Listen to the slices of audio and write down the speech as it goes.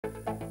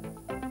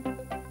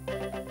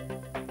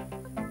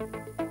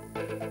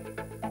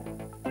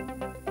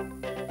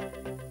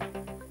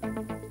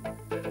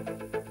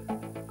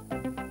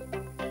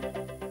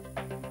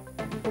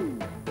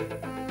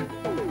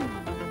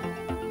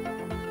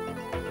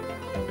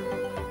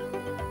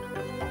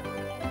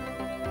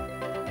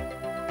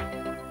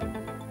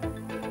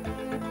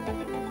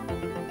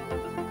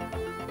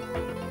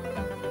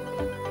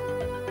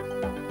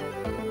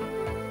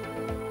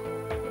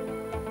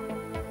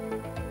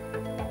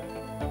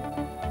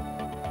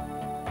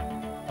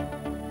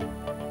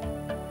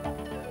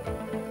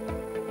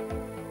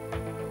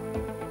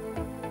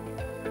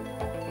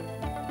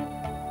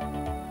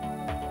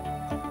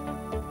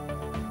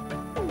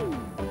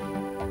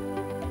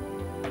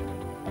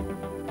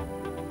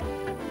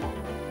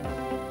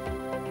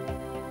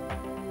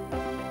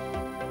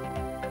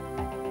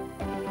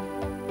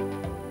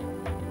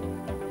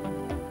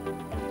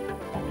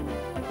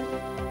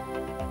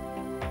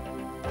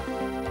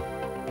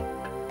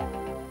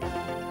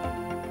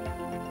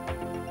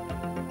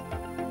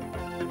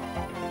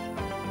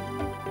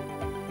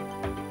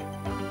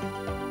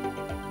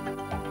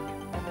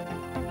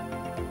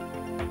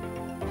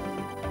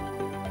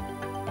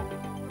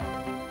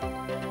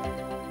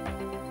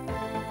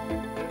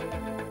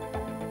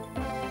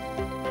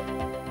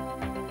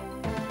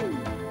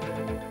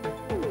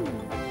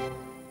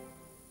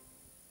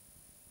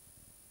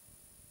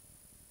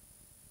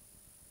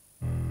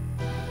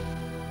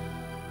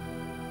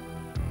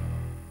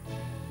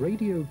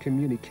Radio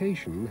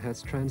communication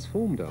has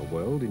transformed our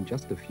world in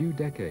just a few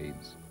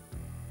decades.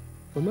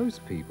 For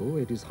most people,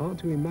 it is hard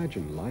to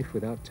imagine life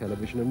without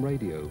television and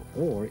radio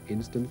or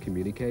instant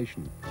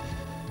communication.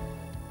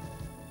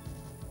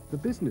 The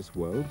business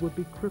world would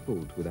be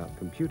crippled without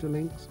computer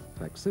links,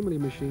 facsimile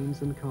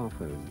machines and car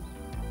phones.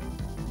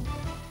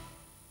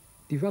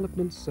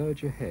 Developments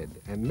surge ahead,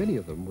 and many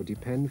of them would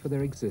depend for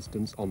their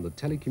existence on the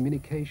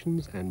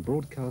telecommunications and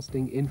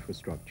broadcasting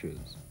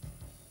infrastructures.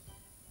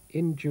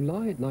 In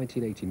July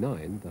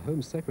 1989, the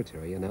Home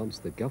Secretary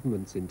announced the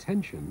government's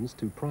intentions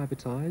to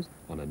privatize,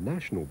 on a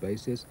national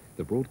basis,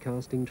 the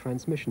broadcasting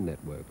transmission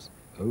networks,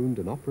 owned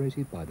and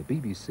operated by the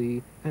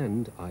BBC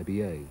and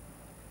IBA.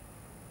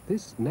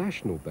 This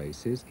national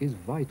basis is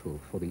vital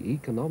for the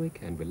economic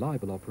and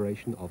reliable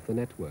operation of the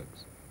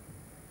networks.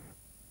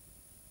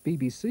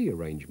 BBC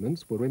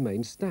arrangements will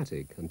remain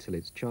static until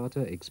its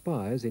charter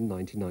expires in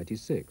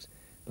 1996,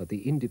 but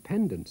the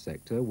independent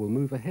sector will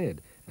move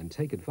ahead and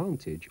take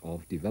advantage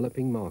of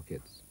developing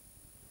markets.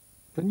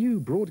 The new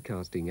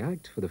Broadcasting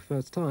Act, for the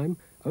first time,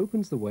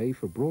 opens the way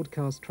for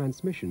broadcast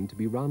transmission to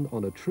be run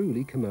on a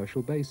truly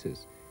commercial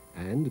basis,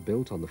 and,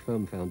 built on the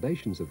firm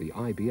foundations of the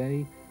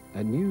IBA,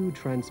 a new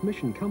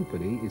transmission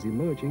company is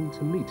emerging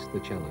to meet the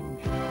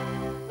challenge.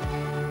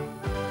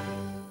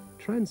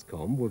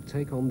 Transcom will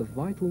take on the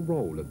vital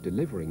role of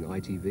delivering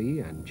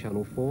ITV and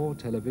Channel 4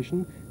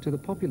 television to the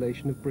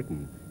population of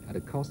Britain at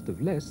a cost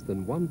of less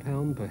than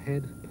 £1 per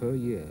head per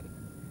year.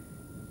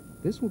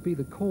 This will be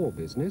the core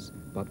business,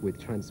 but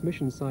with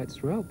transmission sites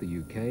throughout the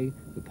UK,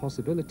 the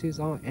possibilities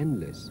are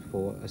endless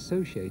for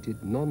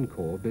associated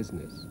non-core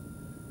business.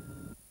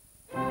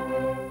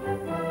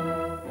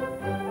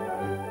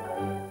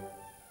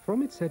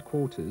 From its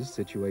headquarters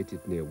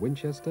situated near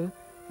Winchester,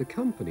 the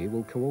company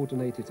will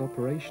coordinate its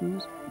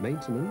operations,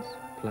 maintenance,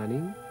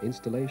 planning,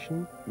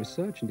 installation,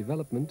 research and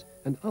development,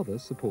 and other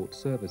support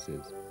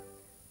services.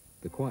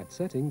 The quiet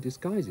setting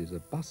disguises a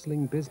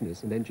bustling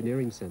business and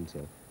engineering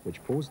centre,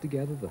 which pulls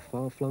together the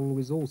far-flung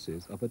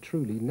resources of a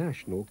truly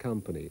national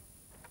company.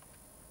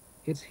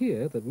 It's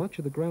here that much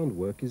of the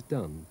groundwork is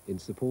done in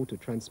support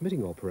of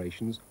transmitting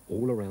operations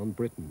all around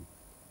Britain.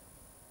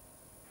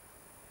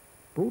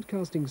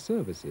 Broadcasting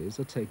services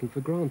are taken for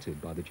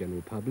granted by the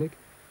general public,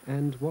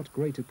 and what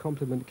greater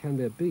compliment can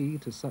there be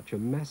to such a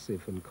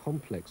massive and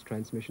complex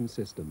transmission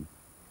system?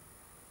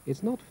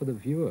 It's not for the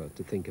viewer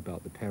to think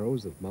about the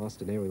perils of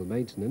mast and aerial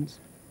maintenance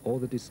or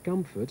the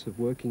discomfort of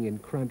working in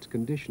cramped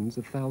conditions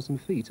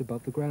 1,000 feet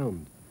above the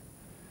ground.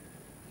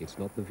 It's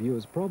not the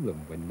viewer's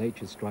problem when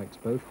nature strikes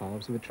both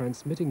halves of a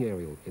transmitting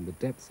aerial in the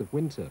depths of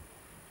winter,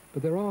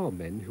 but there are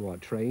men who are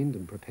trained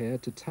and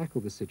prepared to tackle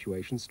the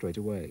situation straight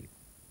away.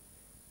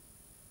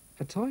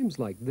 At times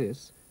like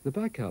this, the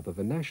backup of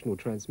a national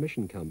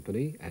transmission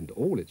company and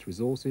all its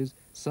resources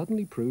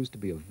suddenly proves to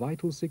be of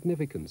vital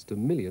significance to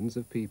millions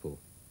of people.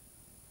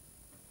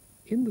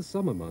 In the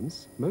summer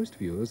months, most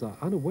viewers are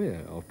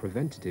unaware of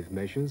preventative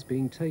measures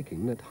being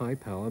taken at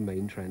high-power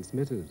main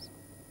transmitters.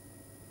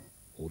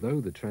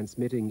 Although the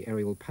transmitting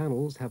aerial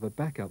panels have a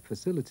backup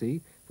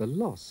facility, the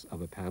loss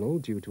of a panel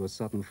due to a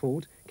sudden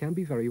fault can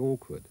be very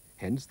awkward,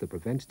 hence the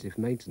preventative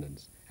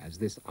maintenance, as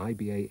this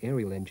IBA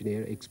aerial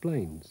engineer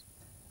explains.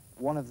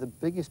 One of the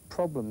biggest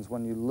problems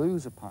when you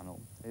lose a panel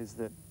is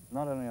that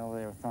not only are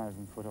they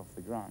 1,000 foot off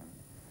the ground,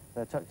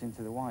 they're tucked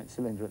into the white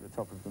cylinder at the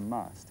top of the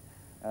mast.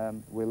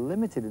 We're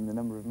limited in the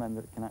number of men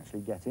that can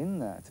actually get in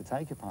there to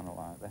take a panel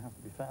out. They have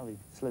to be fairly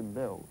slim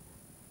build.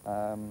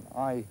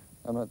 I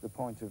am at the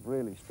point of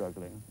really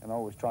struggling and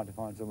always trying to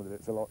find somebody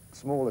that's a lot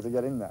smaller to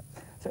get in there.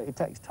 So it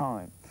takes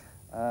time.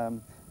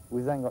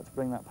 We've then got to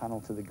bring that panel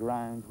to the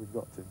ground. We've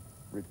got to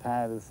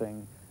repair the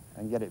thing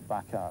and get it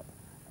back up.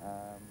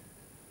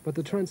 But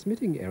the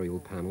transmitting aerial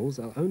panels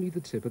are only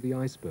the tip of the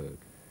iceberg.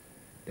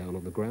 Down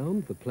on the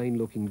ground, the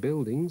plain-looking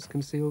buildings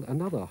conceal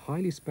another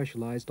highly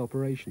specialized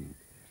operation,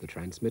 the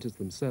transmitters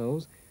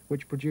themselves,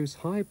 which produce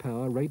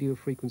high-power radio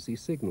frequency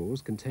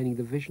signals containing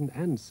the vision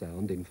and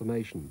sound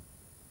information.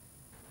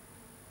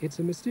 It's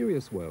a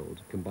mysterious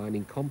world,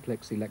 combining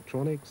complex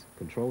electronics,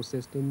 control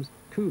systems,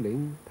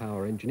 cooling,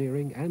 power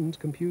engineering, and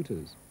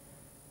computers.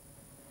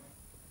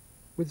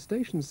 With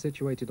stations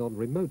situated on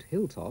remote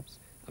hilltops,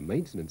 a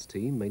maintenance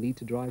team may need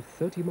to drive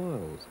 30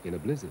 miles in a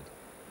blizzard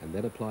and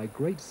then apply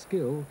great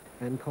skill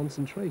and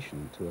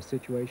concentration to a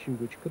situation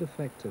which could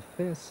affect a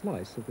fair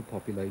slice of the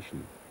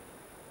population.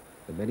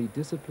 The many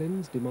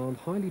disciplines demand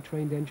highly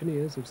trained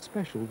engineers of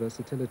special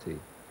versatility.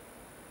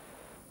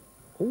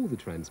 All the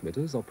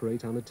transmitters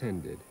operate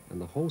unattended,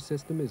 and the whole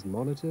system is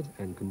monitored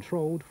and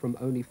controlled from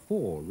only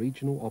 4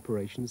 regional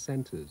operations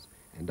centres,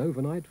 and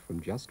overnight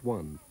from just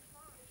 1.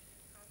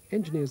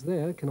 Engineers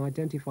there can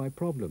identify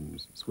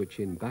problems, switch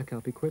in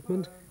backup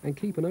equipment, and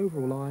keep an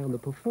overall eye on the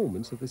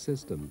performance of the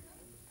system.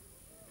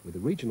 With a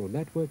regional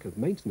network of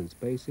maintenance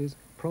bases,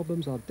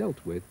 problems are dealt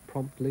with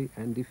promptly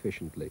and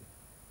efficiently.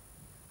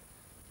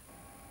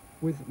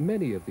 With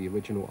many of the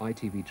original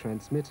ITV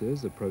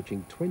transmitters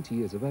approaching 20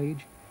 years of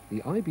age,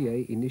 the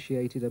IBA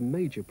initiated a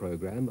major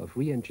program of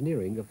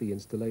re-engineering of the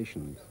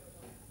installations.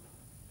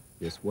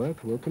 This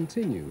work will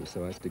continue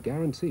so as to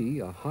guarantee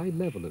a high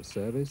level of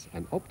service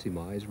and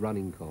optimize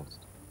running cost.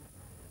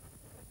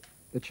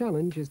 The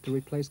challenge is to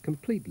replace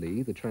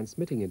completely the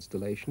transmitting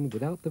installation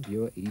without the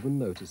viewer even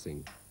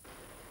noticing.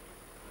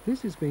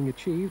 This is being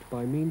achieved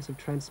by means of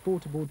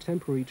transportable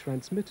temporary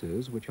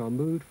transmitters which are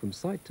moved from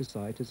site to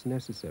site as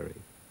necessary.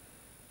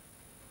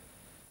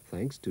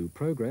 Thanks to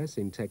progress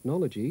in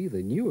technology,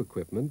 the new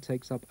equipment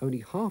takes up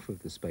only half of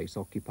the space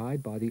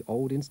occupied by the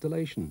old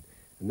installation,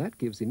 and that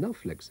gives enough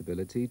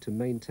flexibility to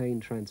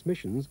maintain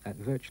transmissions at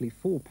virtually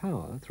full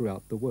power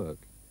throughout the work.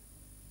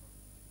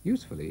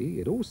 Usefully,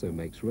 it also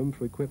makes room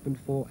for equipment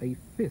for a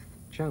fifth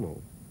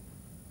channel.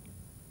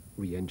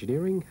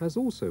 Re-engineering has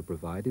also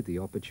provided the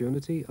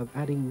opportunity of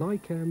adding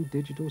NICAM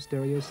digital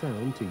stereo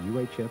sound to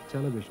UHF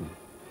television.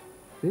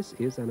 This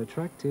is an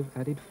attractive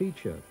added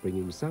feature,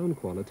 bringing sound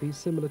quality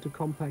similar to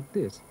compact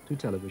disc to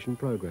television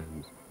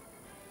programs.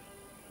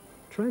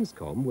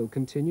 Transcom will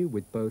continue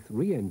with both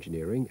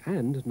re-engineering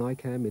and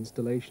NICAM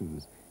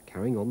installations,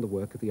 carrying on the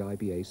work that the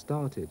IBA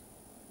started.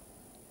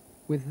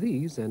 With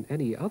these and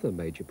any other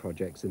major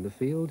projects in the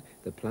field,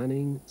 the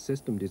planning,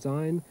 system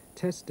design,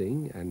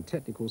 testing and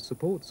technical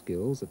support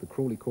skills at the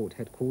Crawley Court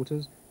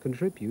headquarters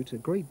contribute a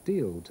great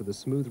deal to the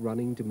smooth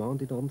running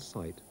demanded on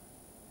site.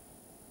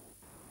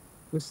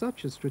 With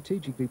such a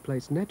strategically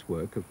placed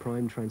network of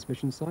prime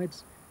transmission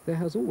sites, there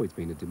has always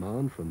been a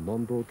demand from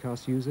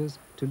non-broadcast users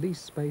to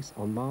lease space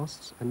on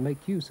masts and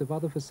make use of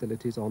other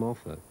facilities on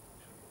offer.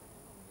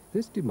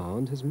 This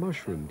demand has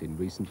mushroomed in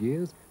recent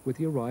years with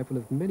the arrival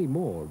of many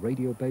more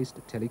radio-based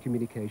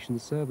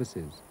telecommunications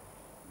services.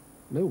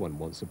 No one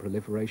wants a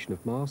proliferation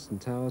of masts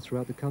and towers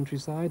throughout the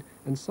countryside,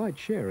 and site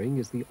sharing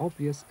is the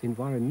obvious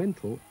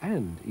environmental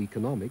and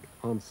economic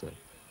answer.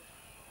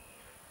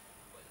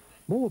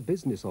 More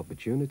business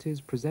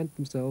opportunities present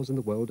themselves in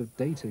the world of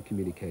data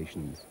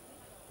communications.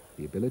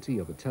 The ability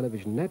of a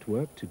television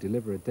network to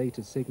deliver a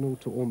data signal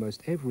to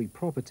almost every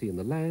property in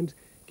the land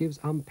gives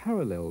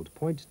unparalleled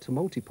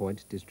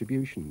point-to-multipoint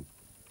distribution.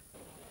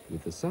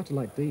 With the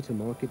satellite data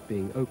market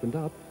being opened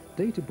up,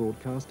 data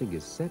broadcasting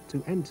is set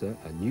to enter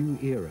a new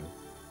era.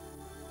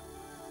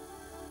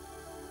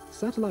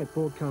 Satellite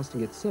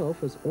broadcasting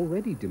itself has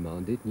already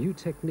demanded new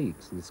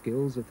techniques and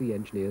skills of the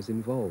engineers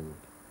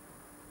involved.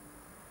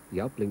 The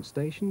uplink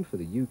station for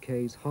the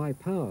UK's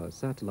high-power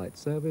satellite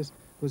service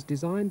was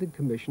designed and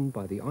commissioned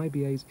by the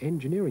IBA's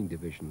engineering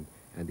division,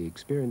 and the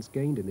experience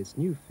gained in this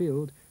new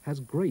field has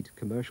great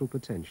commercial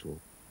potential.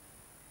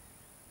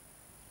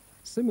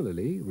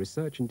 Similarly,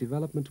 research and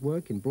development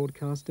work in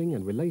broadcasting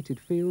and related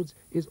fields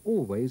is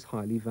always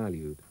highly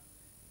valued.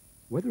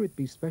 Whether it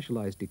be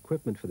specialized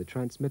equipment for the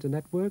transmitter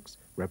networks,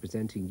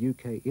 representing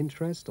UK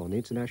interest on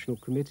international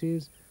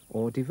committees,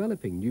 or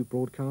developing new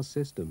broadcast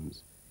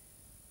systems,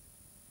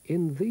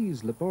 in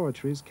these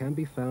laboratories can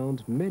be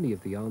found many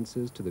of the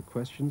answers to the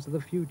questions of the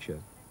future.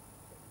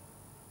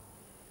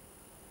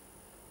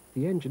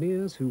 The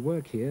engineers who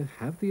work here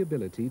have the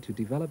ability to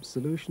develop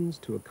solutions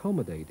to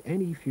accommodate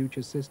any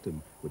future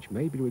system which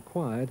may be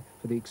required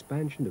for the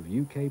expansion of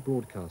UK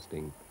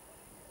broadcasting.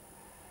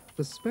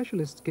 The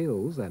specialist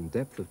skills and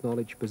depth of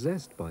knowledge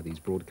possessed by these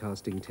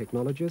broadcasting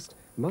technologists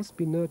must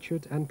be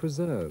nurtured and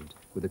preserved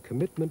with a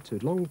commitment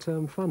to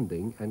long-term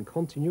funding and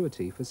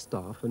continuity for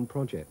staff and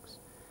projects.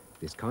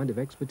 This kind of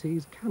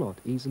expertise cannot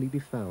easily be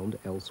found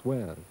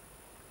elsewhere.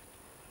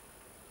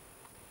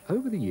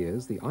 Over the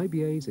years, the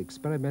IBA's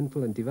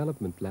experimental and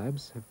development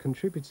labs have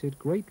contributed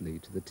greatly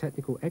to the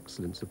technical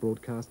excellence of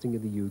broadcasting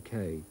in the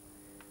UK,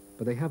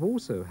 but they have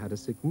also had a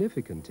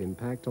significant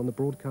impact on the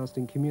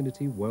broadcasting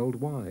community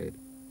worldwide.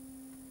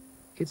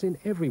 It's in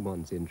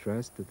everyone's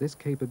interest that this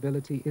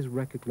capability is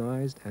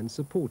recognized and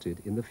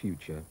supported in the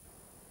future.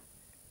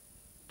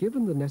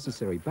 Given the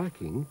necessary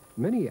backing,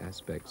 many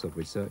aspects of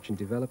research and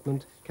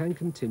development can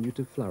continue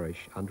to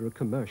flourish under a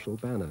commercial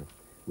banner,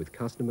 with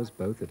customers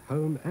both at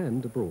home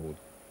and abroad.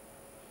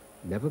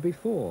 Never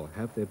before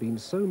have there been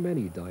so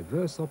many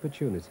diverse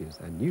opportunities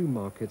and new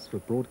markets for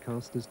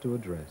broadcasters to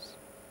address.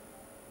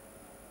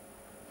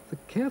 The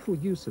careful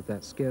use of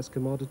that scarce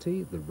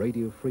commodity, the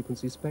radio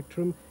frequency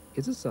spectrum,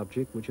 is a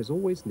subject which has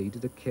always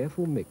needed a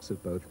careful mix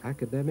of both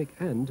academic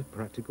and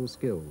practical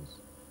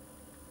skills.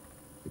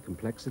 The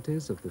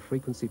complexities of the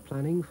frequency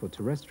planning for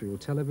terrestrial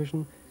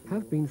television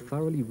have been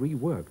thoroughly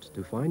reworked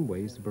to find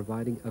ways of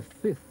providing a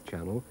fifth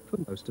channel for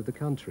most of the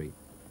country.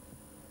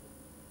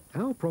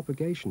 Our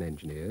propagation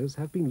engineers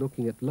have been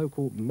looking at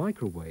local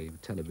microwave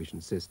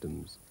television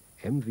systems,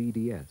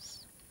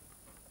 MVDS.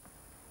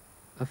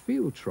 A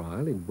field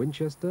trial in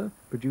Winchester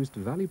produced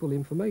valuable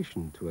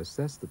information to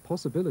assess the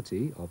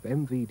possibility of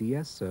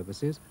MVDS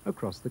services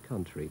across the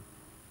country.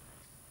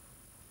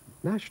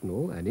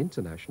 National and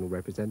international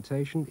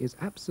representation is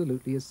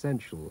absolutely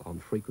essential on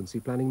frequency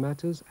planning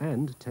matters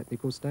and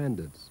technical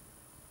standards.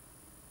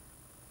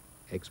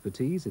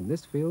 Expertise in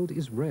this field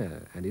is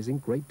rare and is in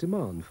great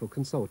demand for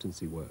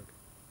consultancy work.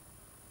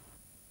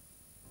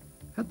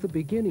 At the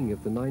beginning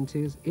of the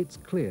 90s, it's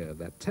clear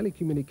that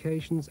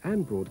telecommunications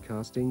and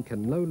broadcasting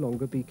can no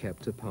longer be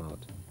kept apart.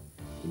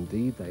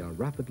 Indeed, they are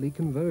rapidly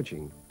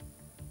converging.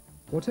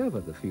 Whatever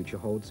the future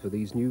holds for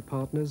these new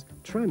partners,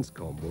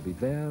 Transcom will be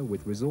there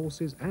with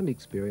resources and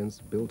experience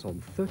built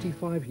on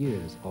 35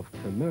 years of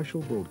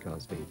commercial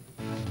broadcasting.